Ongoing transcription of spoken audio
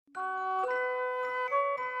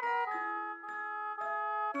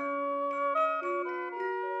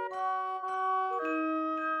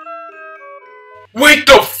Wake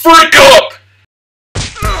the frick up!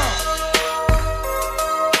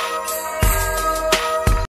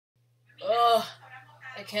 Ugh,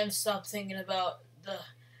 I can't stop thinking about the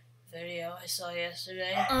video I saw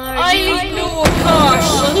yesterday. I know, gosh!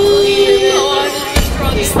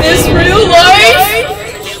 Is this real life?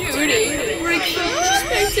 Shooting.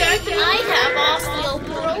 Spectacular. I have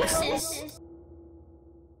osteoporosis.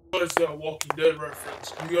 What is that Walking Dead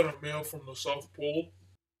reference? You got a mail from the South Pole?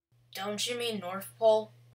 Don't you mean North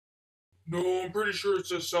Pole? No, I'm pretty sure it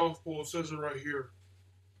says South Pole. It says it right here.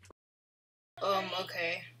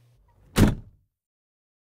 Okay.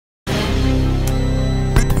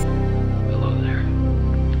 Hello there.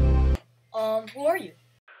 Who are you?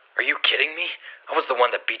 Are you kidding me? I was the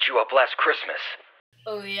one that beat you up last Christmas.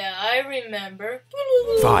 Oh yeah, I remember.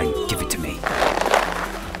 Fine, give it to me.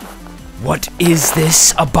 What is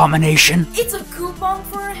this abomination? It's a coupon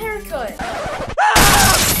for a haircut.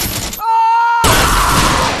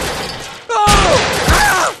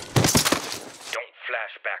 Don't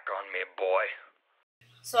flash back on me, boy.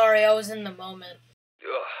 Sorry, I was in the moment.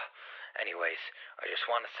 Ugh. Anyways, I just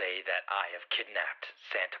want to say that I have kidnapped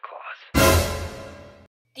Santa Claus.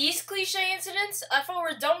 These cliche incidents? I thought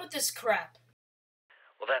we're done with this crap.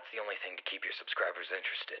 Well, that's the only thing to keep your subscribers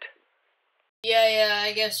interested. Yeah,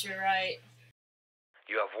 I guess you're right.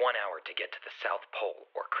 You have 1 hour to get to the South Pole,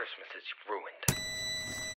 or Christmas is ruined.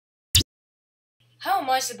 How am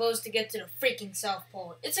I supposed to get to the freaking South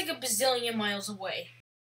Pole? It's like a bazillion miles away.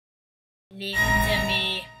 Leave it to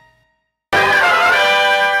me.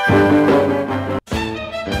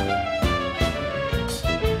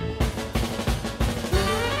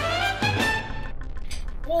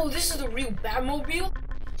 Whoa, this is the real Batmobile?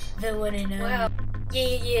 The one and only. Wow.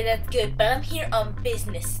 Yeah, that's good. But I'm here on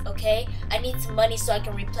business, okay? I need some money so I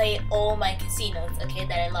can replay all my casinos, okay,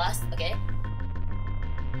 that I lost, okay?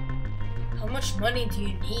 How much money do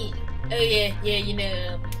you need? Oh yeah, you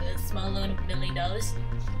know, a small loan of $1 million.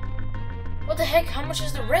 What the heck? How much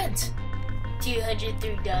is the rent?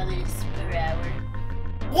 $203 per hour.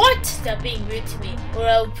 What? Stop being rude to me, or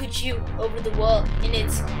I'll put you over the wall, and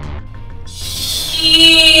it's...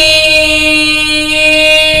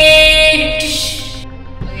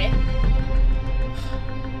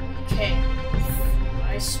 Okay.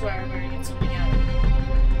 I swear I better get something out.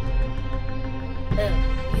 Oh,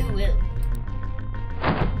 you will.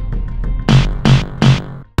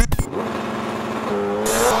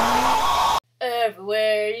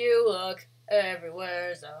 Everywhere you look,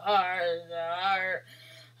 everywhere's a heart,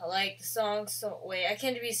 I like the song so... Wait, I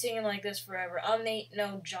can't be singing like this forever. I'm Nate,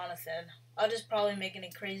 no Jonathan. I'll just probably make a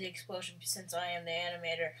crazy explosion since I am the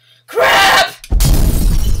animator. CRAP!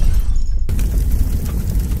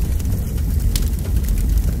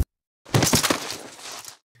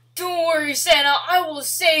 Don't worry, Santa, I will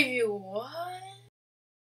save you. What?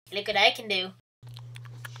 Look what I can do.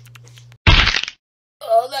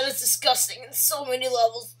 Oh, that is disgusting in so many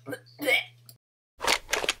levels.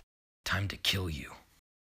 Time to kill you.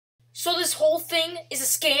 So this whole thing is a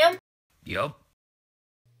scam? Yup.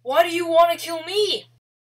 Why do you want to kill me?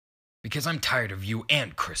 Because I'm tired of you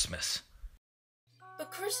and Christmas. But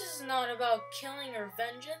Christmas is not about killing or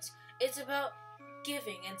vengeance. It's about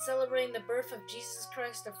giving and celebrating the birth of Jesus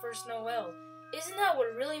Christ, the first Noel. Isn't that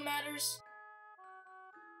what really matters?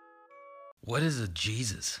 What is a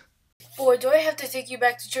Jesus? Boy, do I have to take you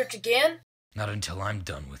back to church again? Not until I'm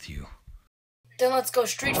done with you. Then let's go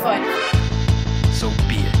street fight. So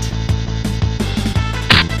be it.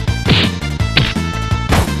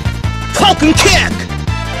 Falcon kick!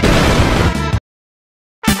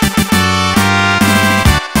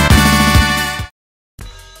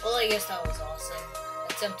 Well, I guess that was awesome.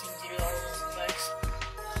 Attempting to do all those effects.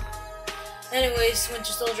 Anyways,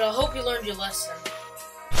 Winter Soldier, I hope you learned your lesson.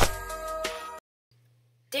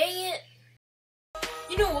 Dang it!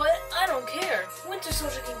 You know what? I don't care. Winter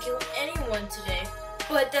Soldier can kill anyone today.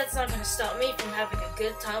 But that's not gonna stop me from having a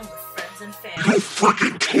good time with friends and family. You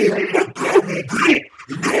freaking totaled my Batmobile!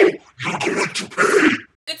 And now you're going to pay!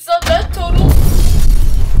 It's not that total.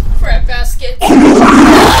 Crap basket.